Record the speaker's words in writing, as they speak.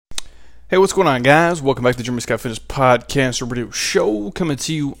Hey, what's going on, guys? Welcome back to the Jeremy Scott Fitness Podcast Radio Show, coming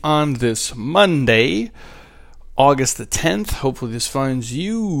to you on this Monday, August the 10th. Hopefully this finds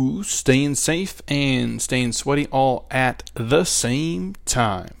you staying safe and staying sweaty all at the same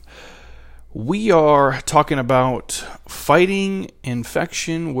time. We are talking about fighting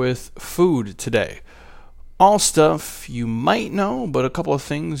infection with food today. All stuff you might know, but a couple of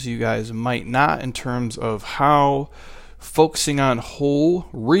things you guys might not in terms of how focusing on whole,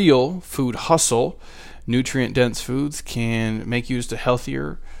 real food hustle, nutrient-dense foods can make you just a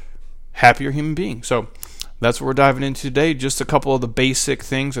healthier, happier human being. So that's what we're diving into today. Just a couple of the basic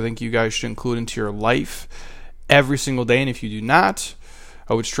things I think you guys should include into your life every single day. And if you do not,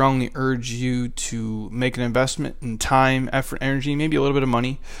 I would strongly urge you to make an investment in time, effort, energy, maybe a little bit of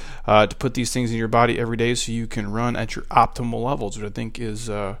money to put these things in your body every day so you can run at your optimal levels, which I think is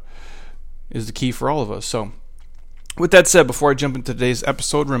the key for all of us. So with that said, before I jump into today's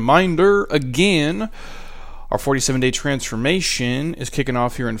episode, reminder again, our 47-day transformation is kicking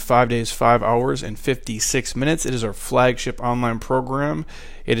off here in 5 days, 5 hours, and 56 minutes. It is our flagship online program.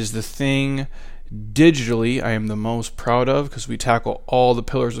 It is the thing digitally I am the most proud of because we tackle all the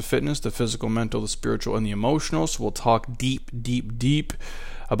pillars of fitness, the physical, mental, the spiritual, and the emotional. So we'll talk deep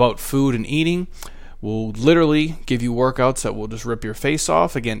about food and eating. We'll literally give you workouts that will just rip your face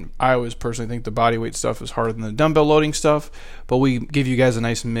off. Again, I always personally think the body weight stuff is harder than the dumbbell loading stuff, but we give you guys a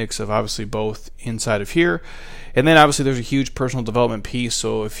nice mix of obviously both inside of here. And then obviously there's a huge personal development piece.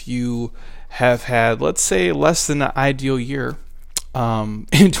 So if you have had, let's say, less than an ideal year in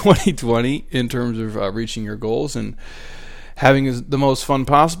 2020 in terms of reaching your goals and having the most fun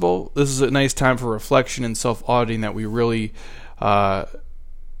possible, this is a nice time for reflection and self-auditing that we really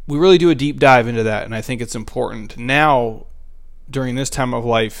do a deep dive into that, and I think it's important now during this time of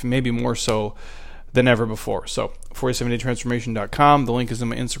life, maybe more so than ever before. So 47daytransformation.com. The link is in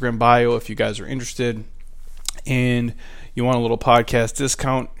my Instagram bio if you guys are interested and you want a little podcast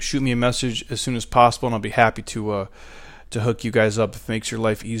discount. Shoot me a message as soon as possible, and I'll be happy to hook you guys up if it makes your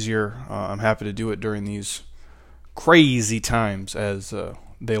life easier. I'm happy to do it during these crazy times, as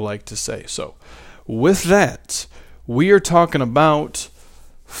they like to say. So with that, we are talking about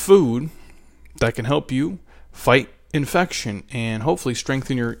food that can help you fight infection and hopefully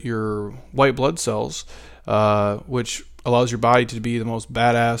strengthen your white blood cells, which allows your body to be the most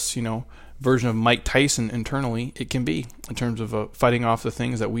badass, version of Mike Tyson internally it can be in terms of fighting off the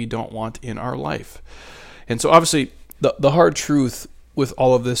things that we don't want in our life. And so obviously the hard truth with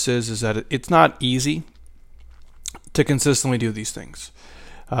all of this is that it's not easy to consistently do these things.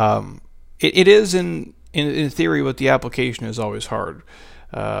 It is in theory, but the application is always hard.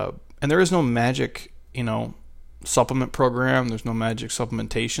 And there is no magic, supplement program. There's no magic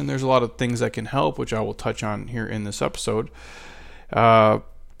supplementation. There's a lot of things that can help, which I will touch on here in this episode. But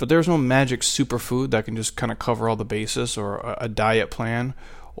there's no magic superfood that can just kind of cover all the bases, or a diet plan,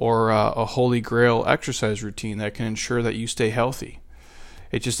 or a holy grail exercise routine that can ensure that you stay healthy.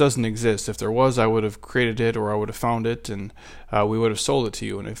 It just doesn't exist. If there was, I would have created it, or I would have found it, and we would have sold it to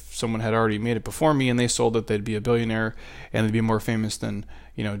you. And if someone had already made it before me and they sold it, they'd be a billionaire, and they'd be more famous than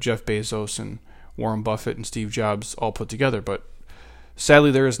Jeff Bezos and Warren Buffett and Steve Jobs all put together. But sadly,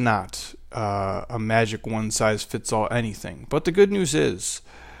 there is not a magic one-size-fits-all anything. But the good news is,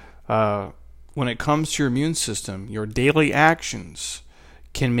 when it comes to your immune system, your daily actions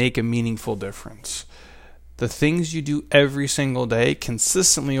can make a meaningful difference. The things you do every single day,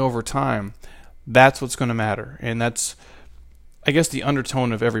 consistently over time, that's what's going to matter. And that's, I guess, the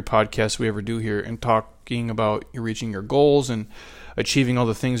undertone of every podcast we ever do here in talking about you reaching your goals and achieving all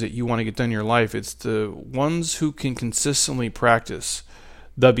the things that you want to get done in your life. It's the ones who can consistently practice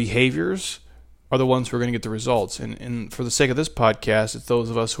the behaviors are the ones who are going to get the results. And for the sake of this podcast, it's those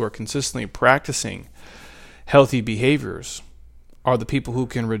of us who are consistently practicing healthy behaviors are the people who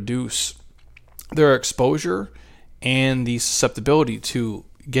can reduce their exposure and the susceptibility to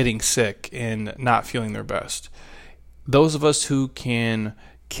getting sick and not feeling their best. Those of us who can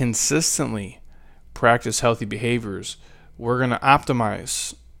consistently practice healthy behaviors, we're going to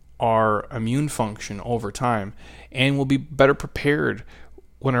optimize our immune function over time, and we'll be better prepared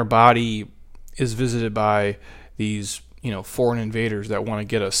when our body is visited by these foreign invaders that want to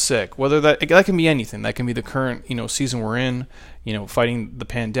get us sick. Whether that can be anything. That can be the current season we're in, fighting the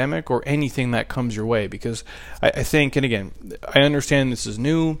pandemic, or anything that comes your way. Because I think, and again, I understand this is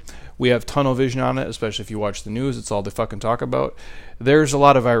new. We have tunnel vision on it, especially if you watch the news. It's all they fucking talk about. There's a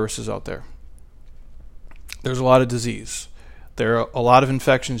lot of viruses out there. There's a lot of disease. There are a lot of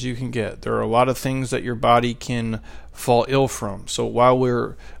infections you can get. There are a lot of things that your body can fall ill from. So while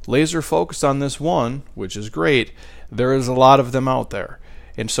we're laser focused on this one, which is great, there is a lot of them out there.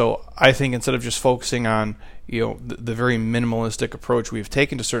 And so I think instead of just focusing on, the very minimalistic approach we've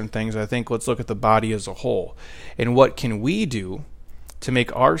taken to certain things, I think let's look at the body as a whole. And what can we do to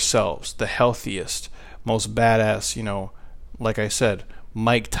make ourselves the healthiest, most badass, like I said,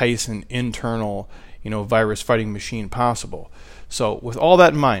 Mike Tyson internal, virus fighting machine possible. So with all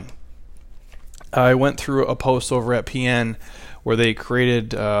that in mind, I went through a post over at PN where they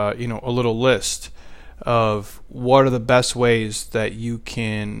created, a little list of what are the best ways that you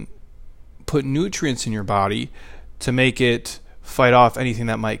can put nutrients in your body to make it fight off anything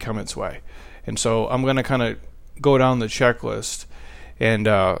that might come its way. And so I'm going to kind of go down the checklist. And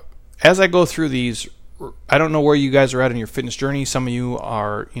as I go through these, I don't know where you guys are at in your fitness journey. Some of you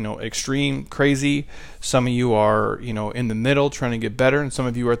are, extreme crazy. Some of you are, in the middle trying to get better. And some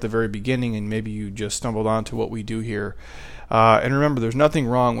of you are at the very beginning and maybe you just stumbled onto what we do here. And remember, there's nothing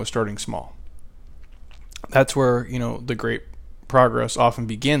wrong with starting small. That's where, the great progress often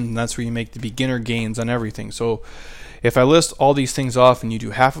begins. And that's where you make the beginner gains on everything. So if I list all these things off and you do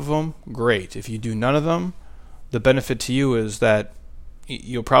half of them, great. If you do none of them, the benefit to you is that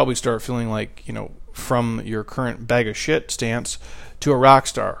you'll probably start feeling like, from your current bag of shit stance to a rock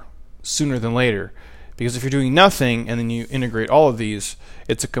star sooner than later. Because if you're doing nothing and then you integrate all of these,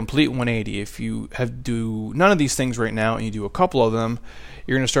 it's a complete 180. If you do none of these things right now and you do a couple of them,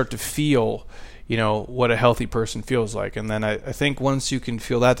 you're going to start to feel, what a healthy person feels like. And then I think once you can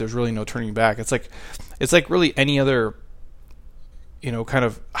feel that, there's really no turning back. It's like really any other, kind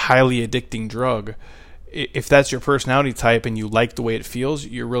of highly addicting drug. If that's your personality type and you like the way it feels,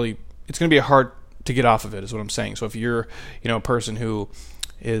 it's going to be hard to get off of it, is what I'm saying. So if you're, a person who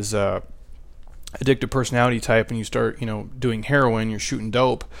is addictive personality type and you start, doing heroin, you're shooting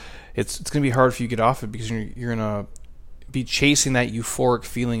dope, it's going to be hard for you to get off it because you're going to be chasing that euphoric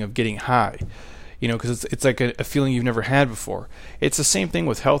feeling of getting high, because it's like a feeling you've never had before. It's the same thing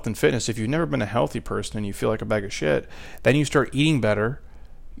with health and fitness. If you've never been a healthy person and you feel like a bag of shit, then you start eating better,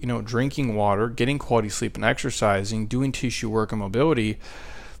 drinking water, getting quality sleep and exercising, doing tissue work and mobility.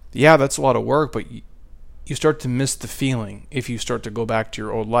 Yeah, that's a lot of work, but you start to miss the feeling if you start to go back to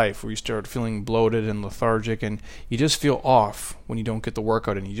your old life where you start feeling bloated and lethargic and you just feel off when you don't get the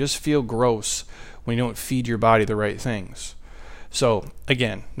workout in. You just feel gross when you don't feed your body the right things. So,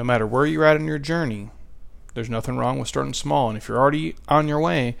 again, no matter where you're at in your journey, there's nothing wrong with starting small. And if you're already on your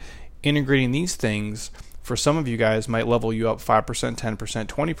way, integrating these things for some of you guys might level you up 5%, 10%,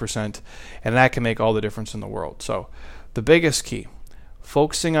 20%, and that can make all the difference in the world. So, the biggest key,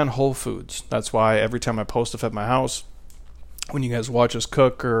 focusing on whole foods. That's why every time I post stuff at my house, when you guys watch us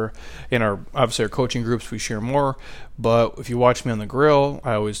cook or in our coaching groups, we share more. But if you watch me on the grill,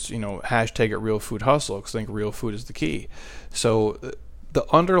 I always, hashtag it Real Food Hustle because I think real food is the key. So the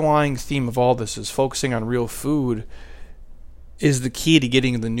underlying theme of all this is focusing on real food is the key to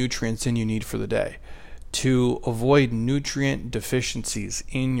getting the nutrients in you need for the day. To avoid nutrient deficiencies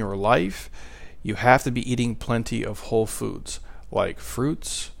in your life, you have to be eating plenty of whole foods like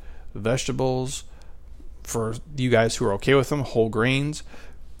fruits, vegetables, for you guys who are okay with them, whole grains,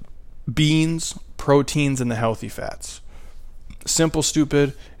 beans, proteins, and the healthy fats. Simple,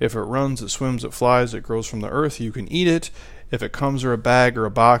 stupid. If it runs, it swims, it flies, it grows from the earth, you can eat it. If it comes in a bag or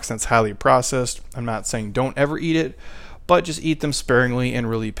a box that's highly processed, I'm not saying don't ever eat it, but just eat them sparingly and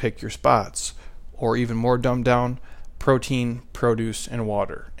really pick your spots. Or even more dumbed down, protein, produce, and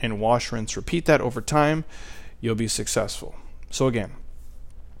water. And wash, rinse, repeat that over time, you'll be successful. So again,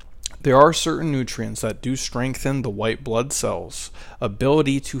 there are certain nutrients that do strengthen the white blood cells'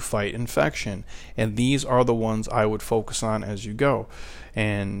 ability to fight infection, and these are the ones I would focus on as you go.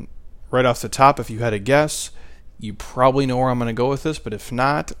 And right off the top, if you had a guess, you probably know where I'm going to go with this, but if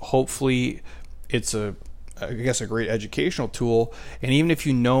not, hopefully it's a great educational tool. And even if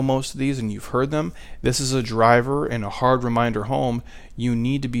you know most of these and you've heard them, this is a driver and a hard reminder home. You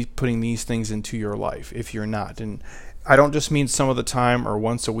need to be putting these things into your life if you're not. And I don't just mean some of the time or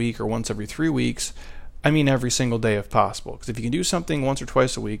once a week or once every 3 weeks. I mean every single day if possible. Because if you can do something once or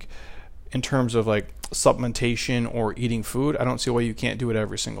twice a week in terms of like supplementation or eating food, I don't see why you can't do it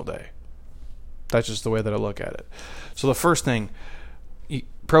every single day. That's just the way that I look at it. So the first thing,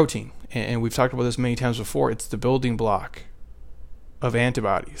 protein. And we've talked about this many times before. It's the building block of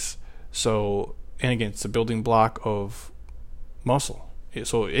antibodies. So, and again, it's the building block of muscle.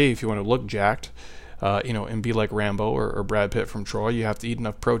 So, if you want to look jacked, and be like Rambo or Brad Pitt from Troy, you have to eat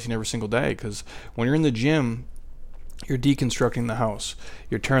enough protein every single day, because when you're in the gym, you're deconstructing the house.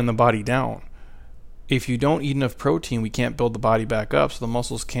 You're tearing the body down. If you don't eat enough protein, we can't build the body back up, so the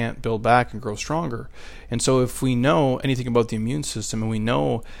muscles can't build back and grow stronger. And so if we know anything about the immune system and we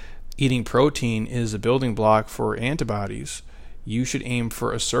know eating protein is a building block for antibodies, you should aim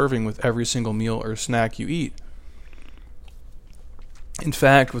for a serving with every single meal or snack you eat. In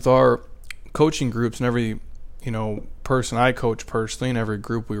fact, with our coaching groups and every person I coach personally and every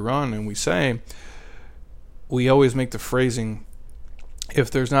group we run and we always make the phrasing, if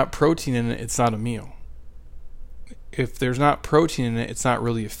there's not protein in it, it's not a meal. If there's not protein in it, it's not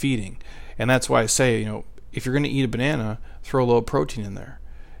really a feeding. And that's why I say, if you're going to eat a banana, throw a little protein in there.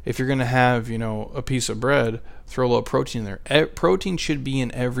 If you're going to have, a piece of bread, throw a little protein in there. Protein should be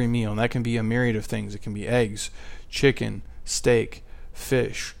in every meal, and that can be a myriad of things. It can be eggs, chicken, steak,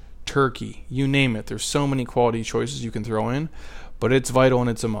 fish, turkey, you name it. There's so many quality choices you can throw in, but it's vital and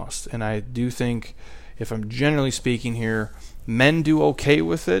it's a must. And I do think, if I'm generally speaking here, men do okay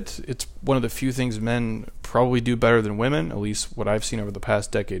with it. It's one of the few things men probably do better than women, at least what I've seen over the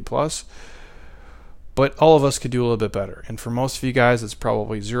past decade plus. But all of us could do a little bit better. And for most of you guys, it's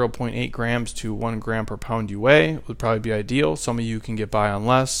probably 0.8 grams to 1 gram per pound you weigh. It would probably be ideal. Some of you can get by on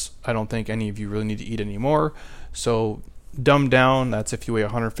less. I don't think any of you really need to eat anymore. So dumb down, that's if you weigh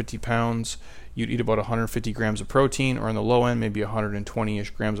 150 pounds, you'd eat about 150 grams of protein, or on the low end, maybe 120-ish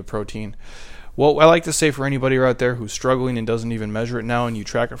grams of protein. Well, I like to say for anybody out there who's struggling and doesn't even measure it now, and you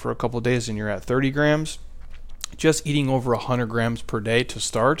track it for a couple of days and you're at 30 grams, just eating over 100 grams per day to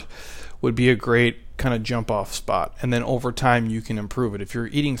start would be a great kind of jump off spot. And then over time you can improve it. If you're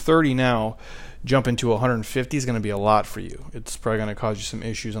eating 30 now, jumping to 150 is going to be a lot for you. It's probably going to cause you some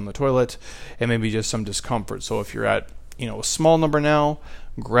issues on the toilet and maybe just some discomfort. So if you're at a small number now,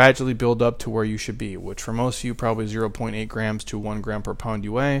 gradually build up to where you should be, which for most of you, probably 0.8 grams to 1 gram per pound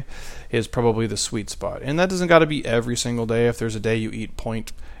you weigh is probably the sweet spot. And that doesn't got to be every single day. If there's a day you eat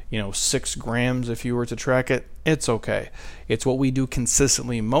 6 grams, if you were to track it, it's okay. It's what we do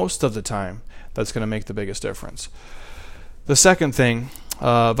consistently most of the time that's going to make the biggest difference. The second thing,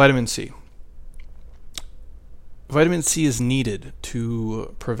 vitamin C. Vitamin C is needed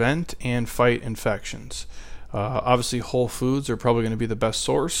to prevent and fight infections. Obviously, whole foods are probably going to be the best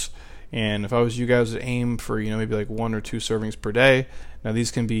source. And if I was you guys, to aim for maybe like 1 or 2 servings per day. Now these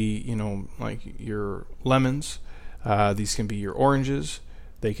can be like your lemons. These can be your oranges.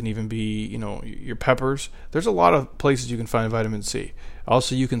 They can even be your peppers. There's a lot of places you can find vitamin C.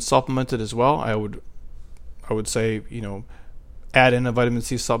 Also, you can supplement it as well. I would say add in a vitamin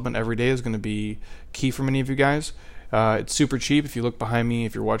C supplement every day is going to be key for many of you guys. It's super cheap. If you look behind me,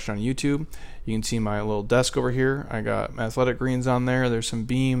 if you're watching on YouTube, you can see my little desk over here. I got athletic greens on there. There's some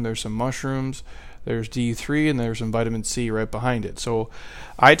beam. There's some mushrooms. There's D3, and there's some vitamin C right behind it. So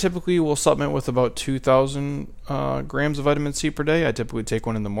I typically will supplement with about 2,000 grams of vitamin C per day. I typically take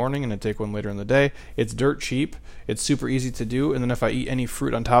one in the morning, and I take one later in the day. It's dirt cheap. It's super easy to do. And then if I eat any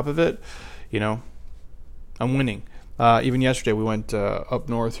fruit on top of it, I'm winning. Even yesterday, we went up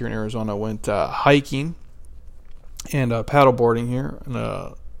north here in Arizona, went hiking and paddle boarding here in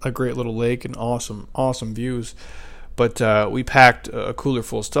a great little lake and awesome views. But we packed a cooler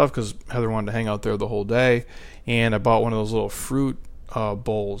full of stuff because Heather wanted to hang out there the whole day. And I bought one of those little fruit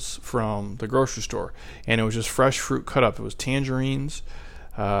bowls from the grocery store. And it was just fresh fruit cut up. It was tangerines,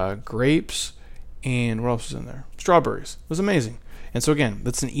 grapes, and what else was in there? Strawberries. It was amazing. And so again,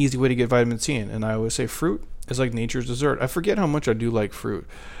 that's an easy way to get vitamin C in. And I always say fruit is like nature's dessert. I forget how much I do like fruit.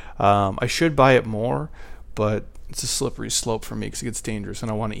 I should buy it more, but it's a slippery slope for me because it gets dangerous,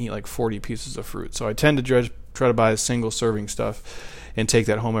 and I want to eat like 40 pieces of fruit. So I tend to try to buy a single serving stuff and take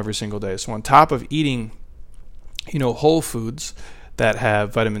that home every single day. So on top of eating, whole foods that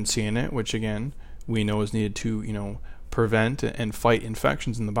have vitamin C in it, which again we know is needed to prevent and fight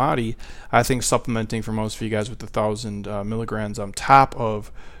infections in the body, I think supplementing for most of you guys with 1,000 milligrams on top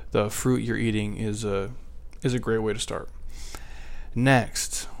of the fruit you're eating is a great way to start.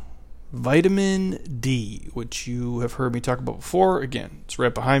 Next, vitamin D, which you have heard me talk about before. Again, it's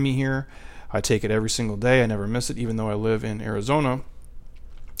right behind me here. I take it every single day. I never miss it, even though I live in Arizona.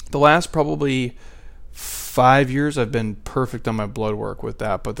 The last probably 5 years, I've been perfect on my blood work with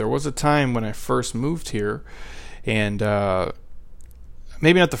that. But there was a time when I first moved here, and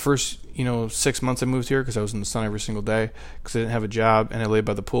maybe not the first 6 months I moved here because I was in the sun every single day because I didn't have a job and I laid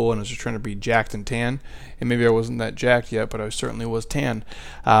by the pool and I was just trying to be jacked and tan. And maybe I wasn't that jacked yet, but I certainly was tan.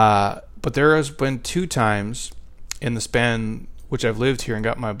 But there has been 2 times in the span which I've lived here and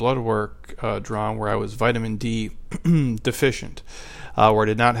got my blood work drawn where I was vitamin D deficient, where I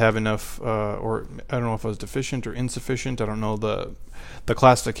did not have enough, or I don't know if I was deficient or insufficient. I don't know the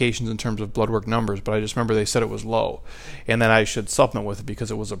classifications in terms of blood work numbers, but I just remember they said it was low and that I should supplement with it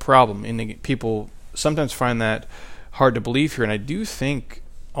because it was a problem. And people sometimes find that hard to believe here, and I do think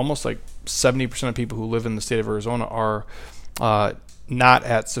almost like 70% of people who live in the state of Arizona are not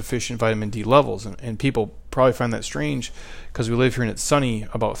at sufficient vitamin D levels, and people probably find that strange because we live here and it's sunny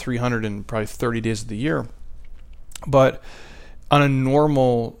about 330 days of the year. But on a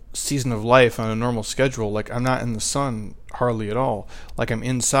normal season of life, on a normal schedule, like I'm not in the sun hardly at all. Like I'm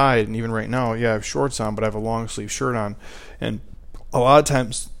inside, and even right now, yeah, I have shorts on, but I have a long sleeve shirt on. And a lot of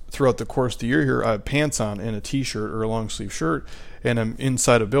times throughout the course of the year here, I have pants on and a t-shirt or a long sleeve shirt, and I'm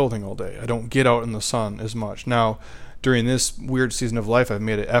inside a building all day. I don't get out in the sun as much. Now, during this weird season of life, I've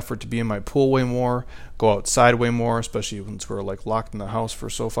made an effort to be in my pool way more, go outside way more, especially since we're like locked in the house for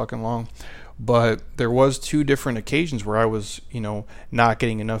so fucking long. But there was 2 different occasions where I was, not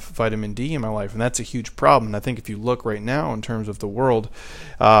getting enough vitamin D in my life, and that's a huge problem. And I think if you look right now in terms of the world,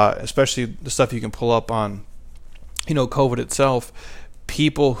 especially the stuff you can pull up on, COVID itself,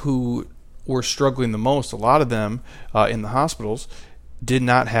 people who were struggling the most, a lot of them in the hospitals, did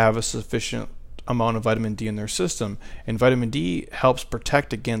not have a sufficient amount of vitamin D in their system. And vitamin D helps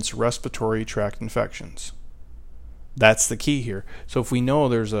protect against respiratory tract infections. That's the key here. So if we know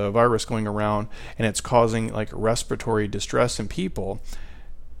there's a virus going around and it's causing like respiratory distress in people,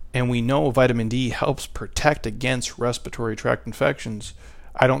 and we know vitamin D helps protect against respiratory tract infections,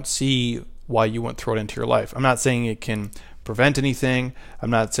 I don't see why you wouldn't throw it into your life. I'm not saying it can prevent anything. I'm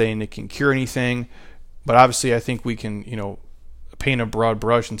not saying it can cure anything. But obviously I think we can, paint a broad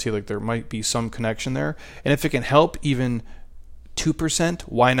brush and see like there might be some connection there. And if it can help even 2%,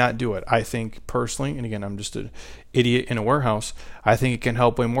 why not do it? I think personally, and again, I'm just an idiot in a warehouse, I think it can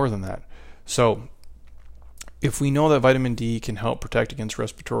help way more than that. So if we know that vitamin D can help protect against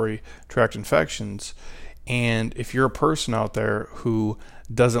respiratory tract infections, and if you're a person out there who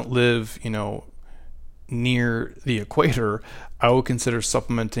doesn't live, near the equator, I would consider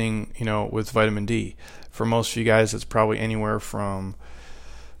supplementing, with vitamin D. For most of you guys, it's probably anywhere from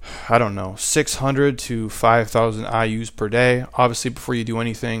 600 to 5,000 IUs per day. Obviously, before you do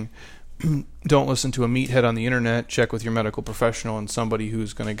anything, don't listen to a meathead on the internet. Check with your medical professional and somebody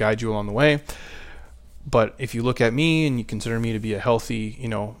who's going to guide you along the way. But if you look at me and you consider me to be a healthy,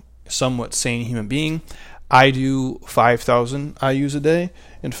 somewhat sane human being, I do 5,000 IUs a day.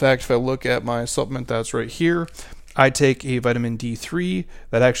 In fact, if I look at my supplement that's right here, I take a vitamin D3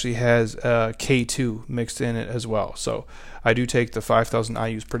 that actually has K2 mixed in it as well. So I do take the 5,000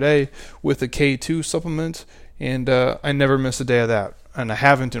 IUs per day with the K2 supplement, and I never miss a day of that. And I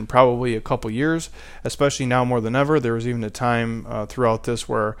haven't in probably a couple years, especially now more than ever. There was even a time throughout this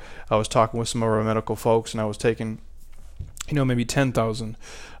where I was talking with some of our medical folks, and I was taking maybe 10,000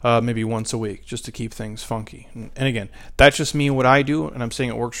 maybe once a week just to keep things funky. And again, that's just me, what I do, and I'm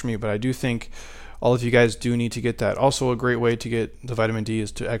saying it works for me, but I do think all of you guys do need to get that. Also, a great way to get the vitamin D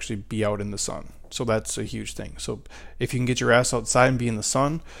is to actually be out in the sun. So that's a huge thing. So if you can get your ass outside and be in the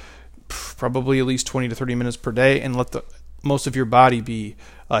sun, probably at least 20 to 30 minutes per day, and let most of your body be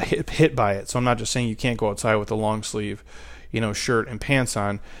hit by it. So I'm not just saying you can't go outside with a long sleeve, shirt and pants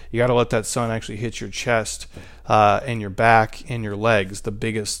on. You got to let that sun actually hit your chest and your back and your legs. The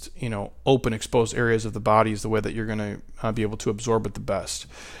biggest, open exposed areas of the body is the way that you're going to be able to absorb it the best.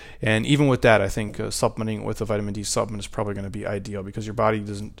 And even with that, I think supplementing with a vitamin D supplement is probably going to be ideal because your body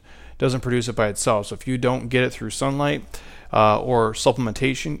doesn't produce it by itself. So if you don't get it through sunlight or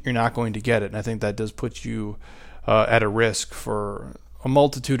supplementation, you're not going to get it. And I think that does put you at a risk for a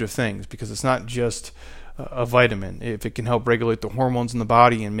multitude of things, because it's not just a vitamin. If it can help regulate the hormones in the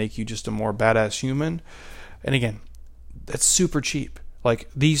body and make you just a more badass human, and again, that's super cheap. Like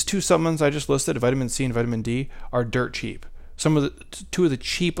these 2 supplements I just listed, vitamin C and vitamin D, are dirt cheap. Some of the 2 of the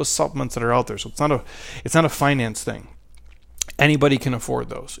cheapest supplements that are out there. So it's not a finance thing. Anybody can afford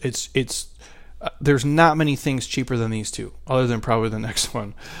those. There's not many things cheaper than these 2, other than probably the next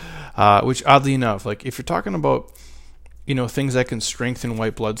one. Which oddly enough, like if you're talking about, things that can strengthen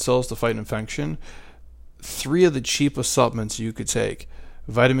white blood cells to fight infection, 3 of the cheapest supplements you could take: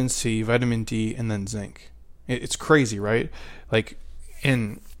 vitamin C, vitamin D, and then zinc. It's crazy, right? Like,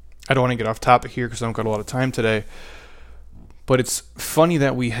 and I don't want to get off topic here because I don't got a lot of time today. But it's funny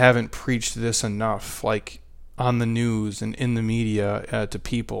that we haven't preached this enough, like on the news and in the media to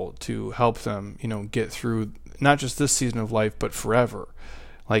people to help them, get through not just this season of life, but forever.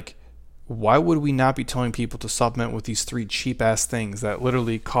 Like, why would we not be telling people to supplement with these 3 cheap-ass things that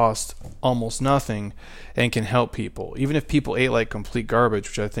literally cost almost nothing and can help people? Even if people ate like complete garbage,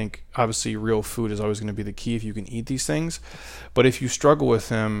 which I think obviously real food is always going to be the key if you can eat these things. But if you struggle with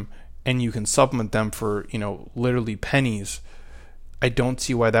them and you can supplement them for, literally pennies, I don't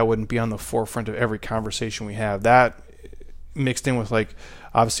see why that wouldn't be on the forefront of every conversation we have. That mixed in with like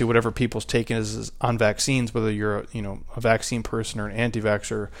obviously whatever people's taken is on vaccines, whether you're a vaccine person or an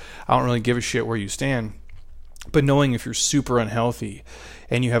anti-vaxxer, I don't really give a shit where you stand. But knowing if you're super unhealthy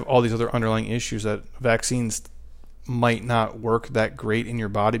and you have all these other underlying issues that vaccines might not work that great in your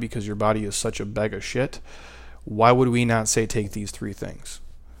body because your body is such a bag of shit, why would we not say take these 3 things?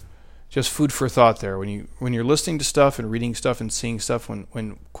 Just food for thought there. When you're listening to stuff and reading stuff and seeing stuff,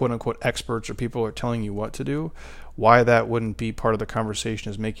 when quote unquote experts or people are telling you what to do, why that wouldn't be part of the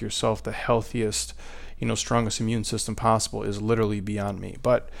conversation is make yourself the healthiest, strongest immune system possible is literally beyond me.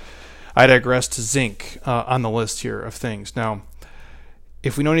 But I digress to zinc on the list here of things. Now,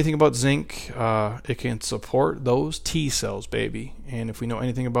 if we know anything about zinc, it can support those T cells, baby. And if we know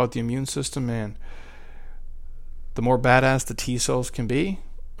anything about the immune system, man, the more badass the T cells can be,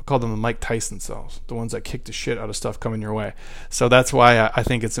 I call them the Mike Tyson cells, the ones that kick the shit out of stuff coming your way. So that's why I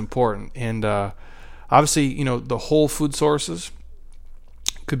think it's important. And obviously, the whole food sources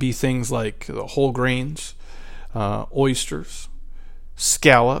could be things like the whole grains, oysters,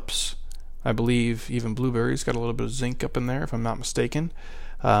 scallops. I believe even blueberries got a little bit of zinc up in there, if I'm not mistaken.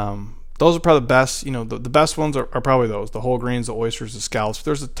 Those are probably the best. The best ones are probably those: the whole grains, the oysters, the scallops.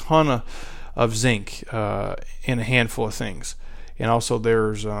 There's a ton of zinc in a handful of things, and also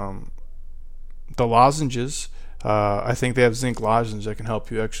there's the lozenges. I think they have zinc lozenges that can help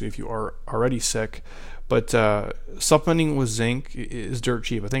you actually if you are already sick. But supplementing with zinc is dirt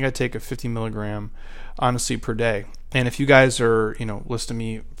cheap. I think I take a 50 milligram, honestly, per day. And if you guys are, listen to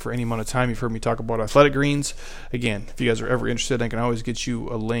me for any amount of time, you've heard me talk about Athletic Greens. Again, if you guys are ever interested, I can always get you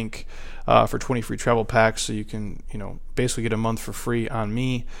a link for 20 free travel packs, so you can, basically get a month for free on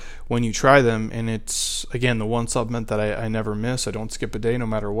me when you try them. And it's, again, the one supplement that I never miss. I don't skip a day no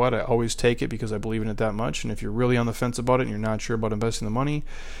matter what. I always take it because I believe in it that much. And if you're really on the fence about it and you're not sure about investing the money,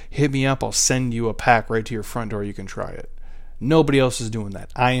 hit me up. I'll send you a pack right to your front door. You can try it. Nobody else is doing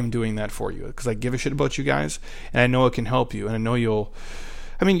that. I am doing that for you because I give a shit about you guys, and I know it can help you, and I know you'll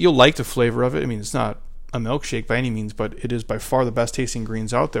like the flavor of it. I mean, it's not a milkshake by any means, but it is by far the best tasting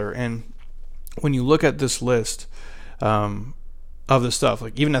greens out there. And when you look at this list of the stuff,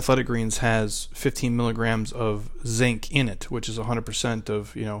 like even Athletic Greens has 15 milligrams of zinc in it, which is 100%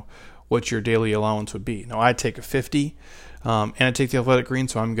 of what your daily allowance would be. Now I take a 50, and I take the Athletic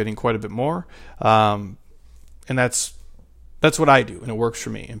Greens, so I'm getting quite a bit more, and that's what I do, and it works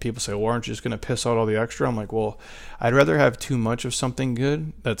for me. And people say, well, aren't you just going to piss out all the extra? I'm like, well, I'd rather have too much of something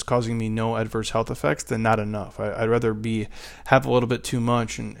good that's causing me no adverse health effects than not enough. I'd rather have a little bit too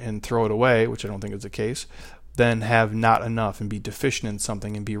much and throw it away, which I don't think is the case, than have not enough and be deficient in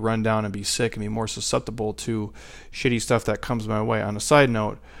something and be run down and be sick and be more susceptible to shitty stuff that comes my way. On a side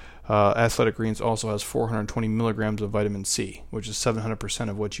note, Athletic Greens also has 420 milligrams of vitamin C, which is 700%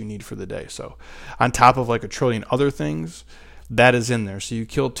 of what you need for the day. So on top of like a trillion other things, that is in there. So you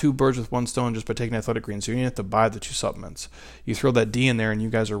kill 2 birds with 1 stone just by taking Athletic Greens. So you don't have to buy the 2 supplements. You throw that D in there and you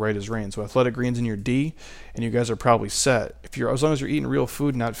guys are right as rain. So Athletic Greens in your D and you guys are probably set. As long as you're eating real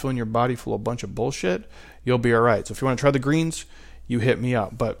food, not filling your body full of a bunch of bullshit, you'll be all right. So if you want to try the greens, you hit me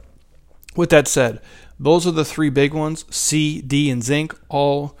up. But with that said, those are the 3 big ones: C, D, and zinc,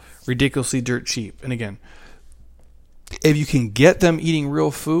 all ridiculously dirt cheap. And again, if you can get them eating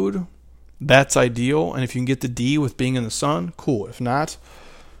real food, that's ideal. And if you can get the D with being in the sun, cool. If not,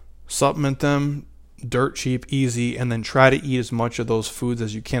 supplement them, dirt cheap, easy, and then try to eat as much of those foods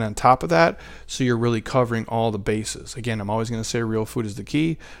as you can on top of that, so you're really covering all the bases. Again, I'm always going to say real food is the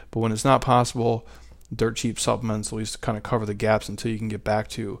key, but when it's not possible, dirt cheap supplements at least kind of cover the gaps until you can get back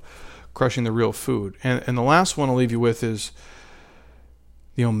to crushing the real food. And the last one I'll leave you with is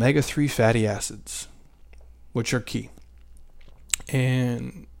the omega-3 fatty acids, which are key.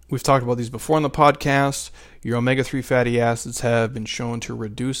 And we've talked about these before on the podcast. Your omega-3 fatty acids have been shown to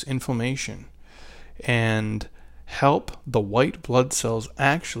reduce inflammation and help the white blood cells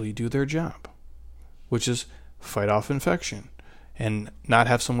actually do their job, which is fight off infection and not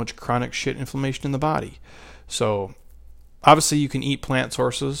have so much chronic shit inflammation in the body. So obviously you can eat plant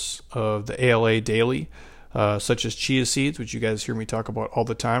sources of the ALA daily, such as chia seeds, which you guys hear me talk about all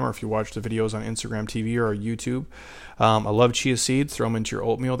the time, or if you watch the videos on Instagram TV or YouTube. I love chia seeds. Throw them into your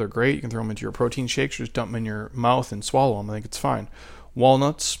oatmeal. They're great. You can throw them into your protein shakes, or just dump them in your mouth and swallow them. I think it's fine.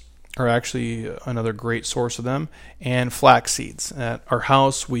 Walnuts are actually another great source of them, and flax seeds. At our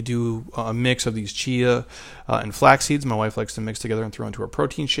house, we do a mix of these chia and flax seeds. My wife likes to mix together and throw into a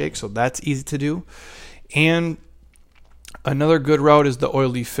protein shake, so that's easy to do. And another good route is the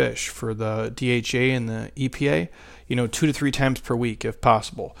oily fish for the DHA and the EPA. 2 to 3 times per week if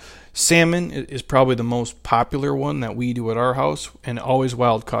possible. Salmon is probably the most popular one that we do at our house, and always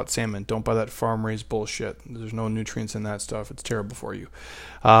wild caught salmon. Don't buy that farm raised bullshit. There's no nutrients in that stuff. It's terrible for you.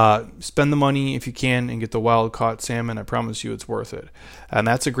 Spend the money if you can and get the wild caught salmon. I promise you it's worth it. And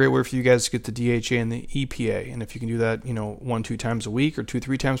that's a great way for you guys to get the DHA and the EPA. And if you can do that, 1-2 times a week or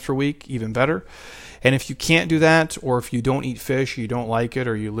 2-3 times per week, even better. And if you can't do that, or if you don't eat fish, you don't like it,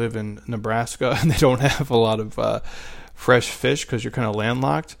 or you live in Nebraska and they don't have a lot of fresh fish because you're kind of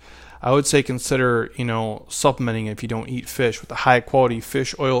landlocked, I would say consider, supplementing if you don't eat fish with a high quality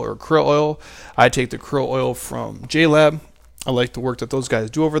fish oil or krill oil. I take the krill oil from JLab. I like the work that those guys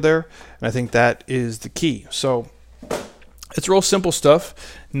do over there, and I think that is the key. So it's real simple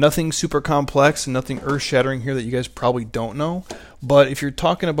stuff, nothing super complex, nothing earth-shattering here that you guys probably don't know. But if you're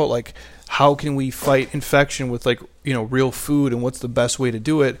talking about like how can we fight infection with real food and what's the best way to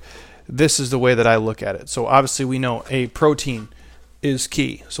do it, this is the way that I look at it. So obviously we know protein is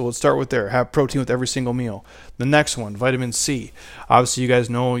key. So let's start with there. Have protein with every single meal. The next one, vitamin C. Obviously you guys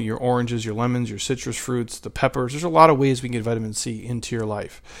know your oranges, your lemons, your citrus fruits, the peppers. There's a lot of ways we can get vitamin C into your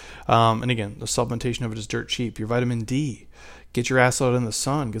life. And again, the supplementation of it is dirt cheap. Your vitamin D. Get your ass out in the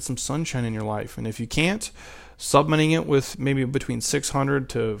sun. Get some sunshine in your life. And if you can't, supplementing it with maybe between 600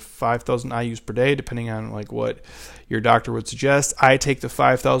 to 5,000 IUs per day, depending on what your doctor would suggest. I take the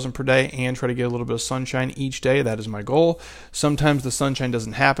 5,000 per day and try to get a little bit of sunshine each day. That is my goal. Sometimes the sunshine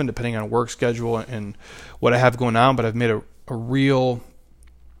doesn't happen depending on work schedule and what I have going on, but I've made a real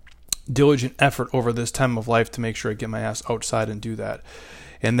diligent effort over this time of life to make sure I get my ass outside and do that.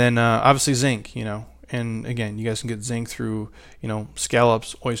 And then obviously zinc, And again, you guys can get zinc through,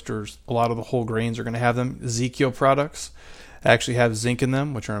 scallops, oysters. A lot of the whole grains are going to have them. Ezekiel products actually have zinc in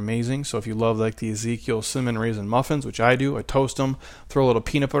them, which are amazing. So if you love the Ezekiel cinnamon raisin muffins, which I do, I toast them, throw a little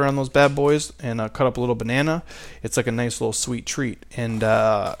peanut butter on those bad boys, and cut up a little banana. It's like a nice little sweet treat, and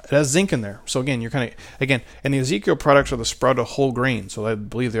it has zinc in there. So again, and the Ezekiel products are the sprouted whole grain. So I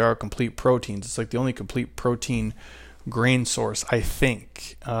believe they are complete proteins. It's like the only complete protein grain source, I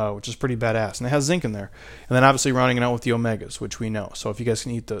think, which is pretty badass, and it has zinc in there. And then obviously rounding it out with the omegas, which we know. So if you guys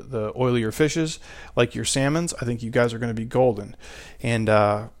can eat the oilier fishes like your salmons, I think you guys are going to be golden. And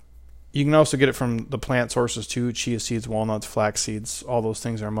you can also get it from the plant sources too: chia seeds, walnuts, flax seeds. All those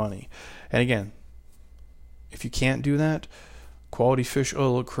things are money. And again, if you can't do that, quality fish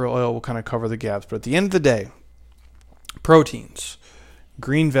oil or krill oil will kind of cover the gaps. But at the end of the day, proteins,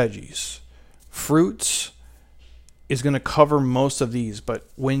 green veggies, fruits is going to cover most of these. But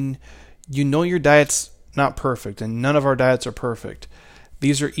when your diet's not perfect, and none of our diets are perfect,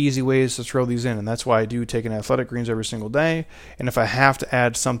 these are easy ways to throw these in. And that's why I do take an Athletic Greens every single day. And if I have to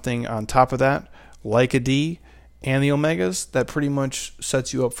add something on top of that, like a D and the omegas, that pretty much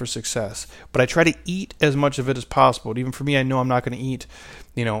sets you up for success. But I try to eat as much of it as possible. Even for me, I know I'm not going to eat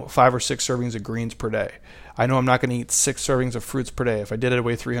 5 or 6 servings of greens per day. I know I'm not going to eat 6 servings of fruits per day. If I did, I'd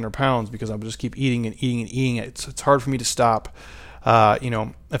weigh 300 pounds because I would just keep eating and eating and eating it. It's hard for me to stop,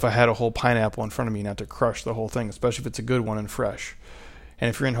 if I had a whole pineapple in front of me, not to crush the whole thing, especially if it's a good one and fresh. And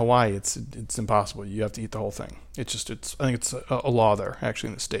if you're in Hawaii, it's impossible. You have to eat the whole thing. I think it's a law there, actually,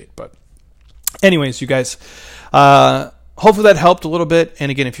 in the state. But anyways, you guys, hopefully that helped a little bit. And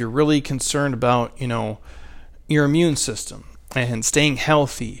again, if you're really concerned about, your immune system and staying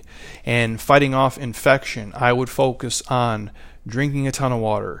healthy and fighting off infection, I would focus on drinking a ton of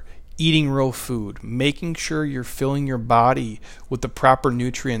water, eating real food, making sure you're filling your body with the proper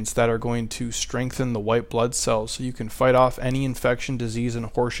nutrients that are going to strengthen the white blood cells so you can fight off any infection, disease,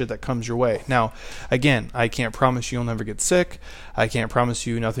 and horseshit that comes your way. Now, again, I can't promise you'll never get sick. I can't promise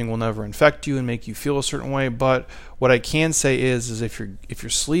you nothing will never infect you and make you feel a certain way. But what I can say is if you're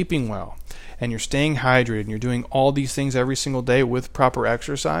sleeping well and you're staying hydrated and you're doing all these things every single day with proper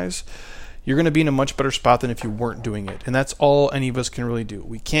exercise, you're going to be in a much better spot than if you weren't doing it. And that's all any of us can really do.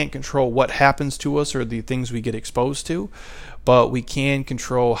 We can't control what happens to us or the things we get exposed to, but we can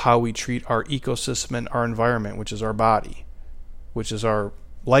control how we treat our ecosystem and our environment, which is our body, which is our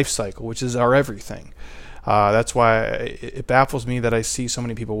life cycle, which is our everything. That's why it baffles me that I see so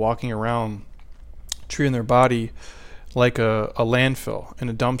many people walking around treating their body like a landfill and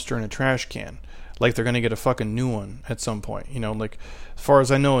a dumpster and a trash can, like they're going to get a fucking new one at some point. As far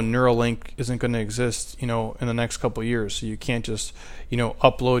as I know, Neuralink isn't going to exist, in the next couple of years. So you can't just,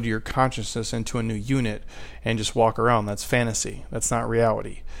 upload your consciousness into a new unit and just walk around. That's fantasy. That's not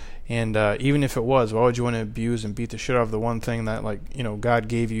reality. And even if it was, why would you want to abuse and beat the shit out of the one thing that, God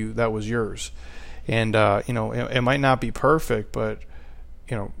gave you that was yours? And, it might not be perfect, but,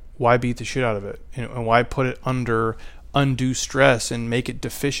 why beat the shit out of it? And why put it under undue stress and make it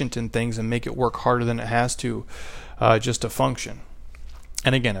deficient in things and make it work harder than it has to just to function.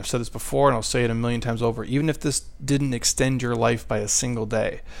 And again, I've said this before and I'll say it a million times over, even if this didn't extend your life by a single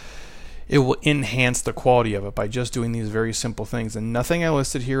day, it will enhance the quality of it by just doing these very simple things. And nothing I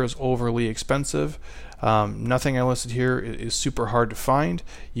listed here is overly expensive. Nothing I listed here is super hard to find.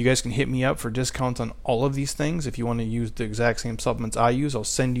 You guys can hit me up for discounts on all of these things. If you want to use the exact same supplements I use, I'll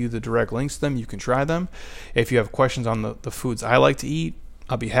send you the direct links to them. You can try them. If you have questions on the foods I like to eat,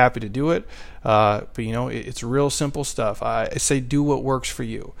 I'll be happy to do it. But it's real simple stuff. I say do what works for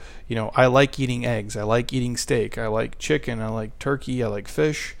you. I like eating eggs. I like eating steak. I like chicken. I like turkey. I like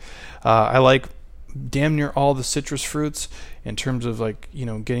fish. I like damn near all the citrus fruits in terms of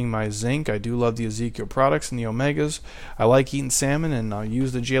getting my zinc. I do love the Ezekiel products and the omegas. I like eating salmon, and I'll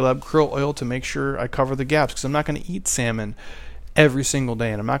use the JLab krill oil to make sure I cover the gaps, because I'm not going to eat salmon every single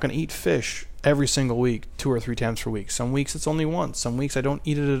day, and I'm not going to eat fish every single week 2 or 3 times per week. Some weeks it's only once. Some weeks I don't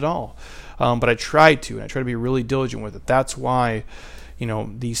eat it at all. But I try to, and I try to be really diligent with it. That's why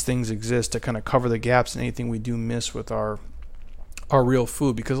these things exist, to kind of cover the gaps in anything we do miss with our real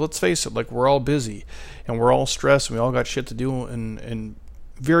food. Because let's face it, we're all busy and we're all stressed and we all got shit to do, and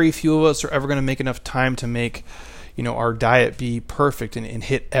very few of us are ever going to make enough time to make our diet be perfect and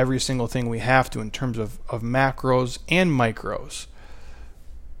hit every single thing we have to in terms of macros and micros.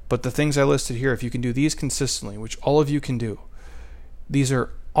 But the things I listed here, if you can do these consistently, which all of you can do, these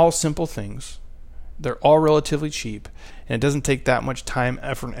are all simple things. They're all relatively cheap, and it doesn't take that much time,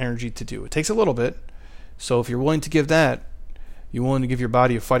 effort, and energy to do. It takes a little bit. So if you're willing to give that, you're willing to give your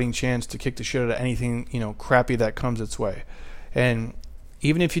body a fighting chance to kick the shit out of anything, crappy that comes its way. And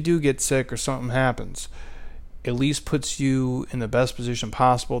even if you do get sick or something happens, at least puts you in the best position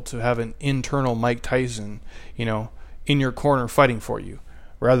possible to have an internal Mike Tyson, in your corner fighting for you,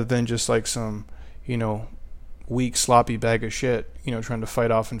 rather than just like some, weak, sloppy bag of shit, trying to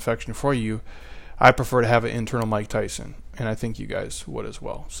fight off infection for you. I prefer to have an internal Mike Tyson, and I think you guys would as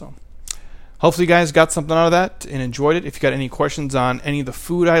well. So hopefully you guys got something out of that and enjoyed it. If you got any questions on any of the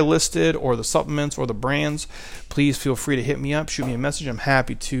food I listed or the supplements or the brands, please feel free to hit me up, shoot me a message. I'm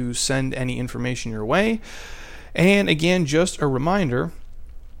happy to send any information your way. And again, just a reminder,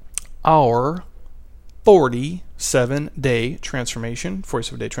 our 47-day transformation,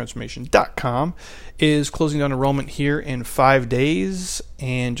 47daytransformation.com, is closing down enrollment here in 5 days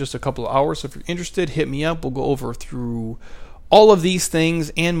and just a couple of hours. So if you're interested, hit me up. We'll go over through all of these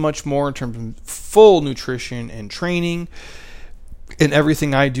things and much more in terms of full nutrition and training and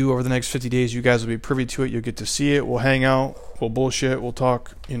everything I do over the next 50 days. You guys will be privy to it. You'll get to see it. We'll hang out. We'll bullshit. We'll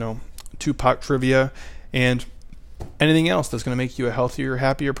talk, Tupac trivia and anything else that's going to make you a healthier,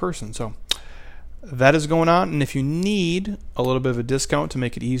 happier person. So that is going on. And if you need a little bit of a discount to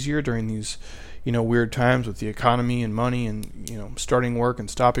make it easier during these, weird times with the economy and money and, starting work and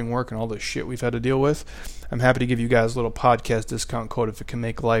stopping work and all the shit we've had to deal with, I'm happy to give you guys a little podcast discount code if it can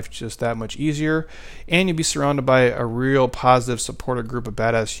make life just that much easier. And you'll be surrounded by a real positive, supportive group of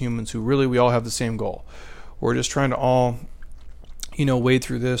badass humans who really, we all have the same goal. We're just trying to all, wade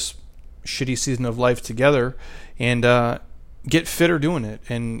through this shitty season of life together and get fitter doing it.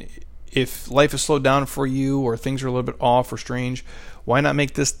 And if life is slowed down for you or things are a little bit off or strange, why not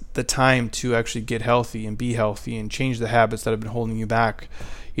make this the time to actually get healthy and be healthy and change the habits that have been holding you back,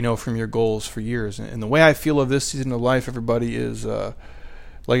 from your goals for years. And the way I feel of this season of life, everybody, is like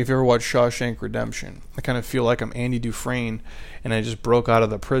if you ever watched Shawshank Redemption. I kind of feel like I'm Andy Dufresne and I just broke out of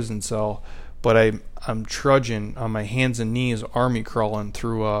the prison cell, but I'm trudging on my hands and knees, army crawling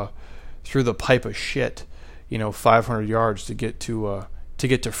through the pipe of shit, 500 yards to get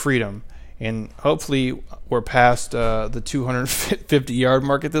to freedom. And hopefully we're past the 250 yard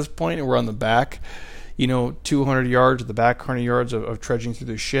mark at this point, and we're on the back, 200 yards, the back 100 yards of trudging through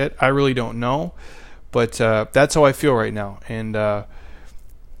the shit. I really don't know, but that's how I feel right now. And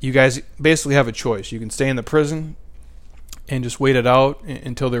you guys basically have a choice. You can stay in the prison and just wait it out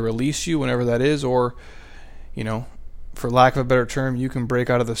until they release you, whenever that is, or, for lack of a better term, you can break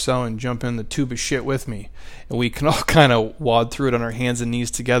out of the cell and jump in the tube of shit with me, and we can all kind of wad through it on our hands and knees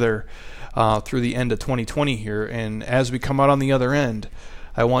together through the end of 2020 here. And as we come out on the other end,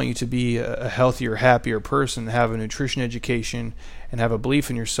 I want you to be a healthier, happier person, have a nutrition education, and have a belief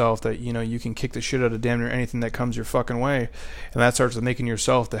in yourself that you can kick the shit out of damn near anything that comes your fucking way. And that starts with making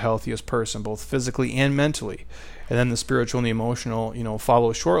yourself the healthiest person, both physically and mentally. And then the spiritual and the emotional,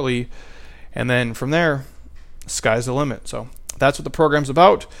 follow shortly. And then from there, sky's the limit. So that's what the program's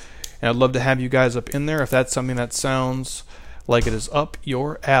about, and I'd love to have you guys up in there if that's something that sounds like it is up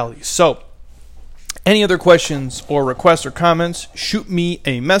your alley. So any other questions or requests or comments, shoot me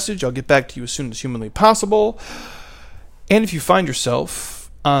a message. I'll get back to you as soon as humanly possible. And if you find yourself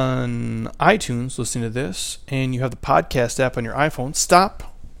on iTunes listening to this and you have the podcast app on your iPhone,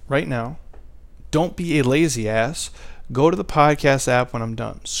 stop right now. Don't be a lazy ass. Go to the podcast app when I'm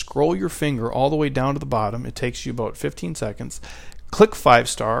done. Scroll your finger all the way down to the bottom. It takes you about 15 seconds. Click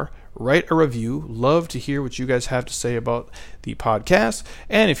 5-star. Write a review. Love to hear what you guys have to say about the podcast.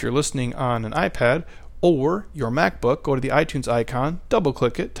 And if you're listening on an iPad or your MacBook, go to the iTunes icon,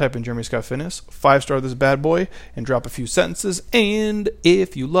 double-click it, type in Jeremy Scott Fitness, 5-star this bad boy, and drop a few sentences. And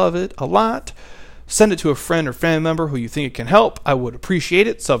if you love it a lot, send it to a friend or family member who you think it can help. I would appreciate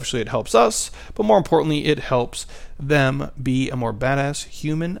it. Selfishly, it helps us. But more importantly, it helps them be a more badass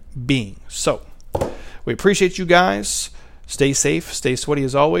human being. So, we appreciate you guys. Stay safe. Stay sweaty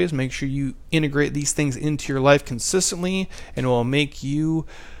as always. Make sure you integrate these things into your life consistently, and it will make you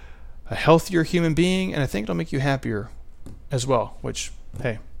a healthier human being, and I think it'll make you happier as well. Which,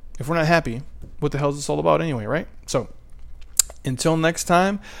 hey, if we're not happy, what the hell is this all about anyway, right? So, until next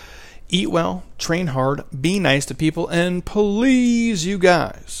time, eat well, train hard, be nice to people, and please, you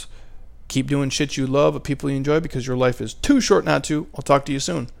guys, keep doing shit you love with people you enjoy because your life is too short not to. I'll talk to you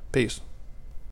soon. Peace.